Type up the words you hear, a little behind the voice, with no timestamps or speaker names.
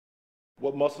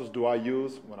What muscles do I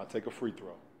use when I take a free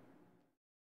throw?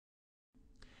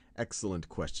 Excellent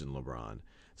question, LeBron.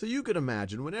 So you could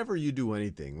imagine whenever you do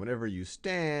anything, whenever you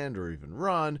stand or even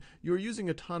run, you're using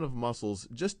a ton of muscles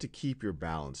just to keep your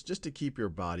balance, just to keep your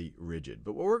body rigid.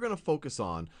 But what we're going to focus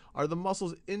on are the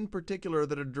muscles in particular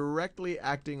that are directly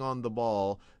acting on the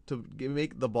ball to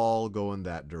make the ball go in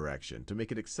that direction, to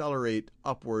make it accelerate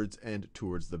upwards and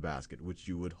towards the basket, which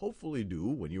you would hopefully do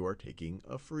when you are taking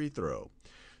a free throw.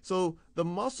 So the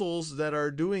muscles that are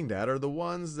doing that are the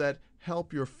ones that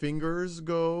help your fingers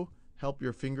go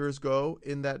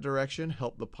in that direction,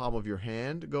 help the palm of your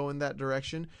hand go in that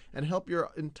direction, and help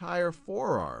your entire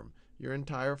forearm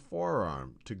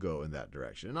to go in that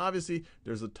direction. And obviously,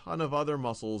 there's a ton of other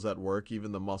muscles at work,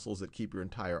 even the muscles that keep your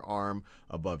entire arm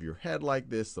above your head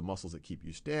like this, the muscles that keep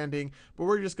you standing, but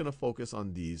we're just going to focus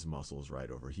on these muscles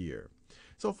right over here.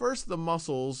 So first, the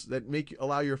muscles that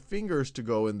allow your fingers to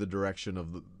go in the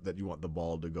direction that you want the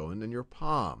ball to go in your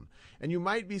palm. And you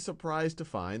might be surprised to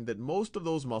find that most of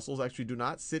those muscles actually do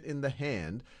not sit in the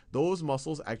hand. Those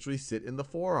muscles actually sit in the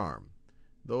forearm.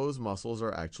 Those muscles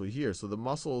are actually here. So the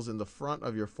muscles in the front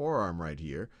of your forearm right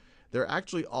here, they're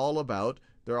actually all about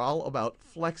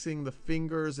flexing the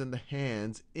fingers and the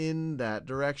hands in that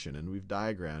direction. And we've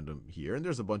diagrammed them here. And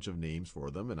there's a bunch of names for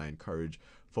them, and I encourage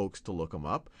folks to look them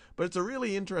up. But it's a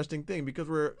really interesting thing because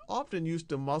we're often used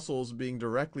to muscles being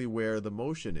directly where the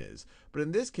motion is. But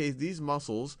in this case, these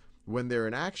muscles, when they're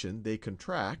in action, they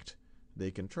contract,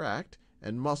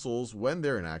 and muscles, when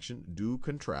they're in action, do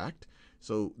contract.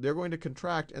 So they're going to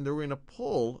contract and they're going to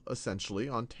pull, essentially,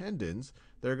 on tendons.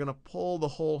 They're going to pull the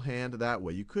whole hand that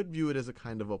way. You could view it as a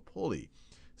kind of a pulley.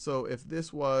 So if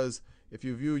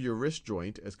you view your wrist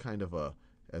joint as kind of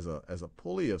as a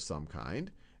pulley of some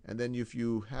kind, and then if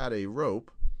you had a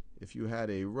rope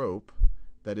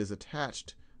that is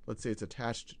attached, let's say it's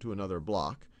attached to another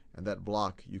block, and that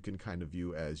block you can kind of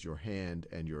view as your hand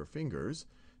and your fingers.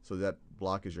 So that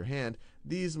block is your hand.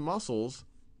 These muscles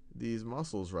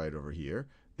right over here,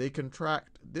 they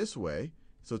contract this way.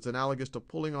 So it's analogous to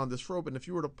pulling on this rope. And if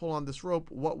you were to pull on this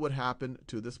rope, what would happen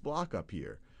to this block up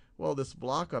here? Well, this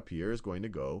block up here is going to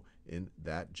go in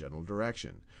that general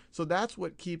direction. So that's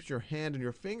what keeps your hand and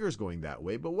your fingers going that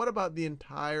way. But what about the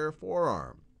entire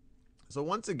forearm? So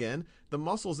once again, the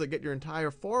muscles that get your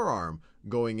entire forearm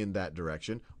going in that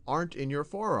direction aren't in your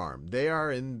forearm. They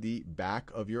are in the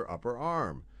back of your upper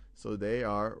arm. So they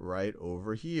are right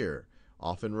over here,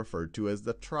 often referred to as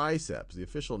the triceps. The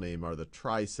official name are the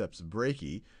triceps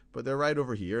brachii, but they're right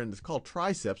over here, and it's called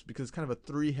triceps because it's kind of a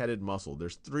three-headed muscle.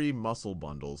 There's three muscle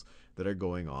bundles that are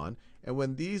going on, and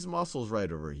when these muscles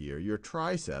right over here, your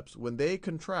triceps, when they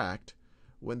contract,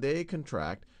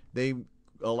 they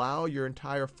allow your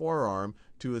entire forearm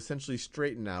to essentially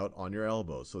straighten out on your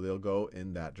elbows. So they'll go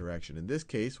in that direction. In this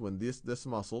case, when this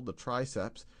muscle, the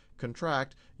triceps,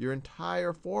 contract, your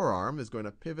entire forearm is going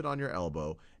to pivot on your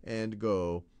elbow and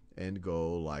go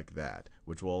like that,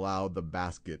 which will allow the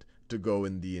basket to go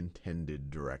in the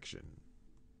intended direction.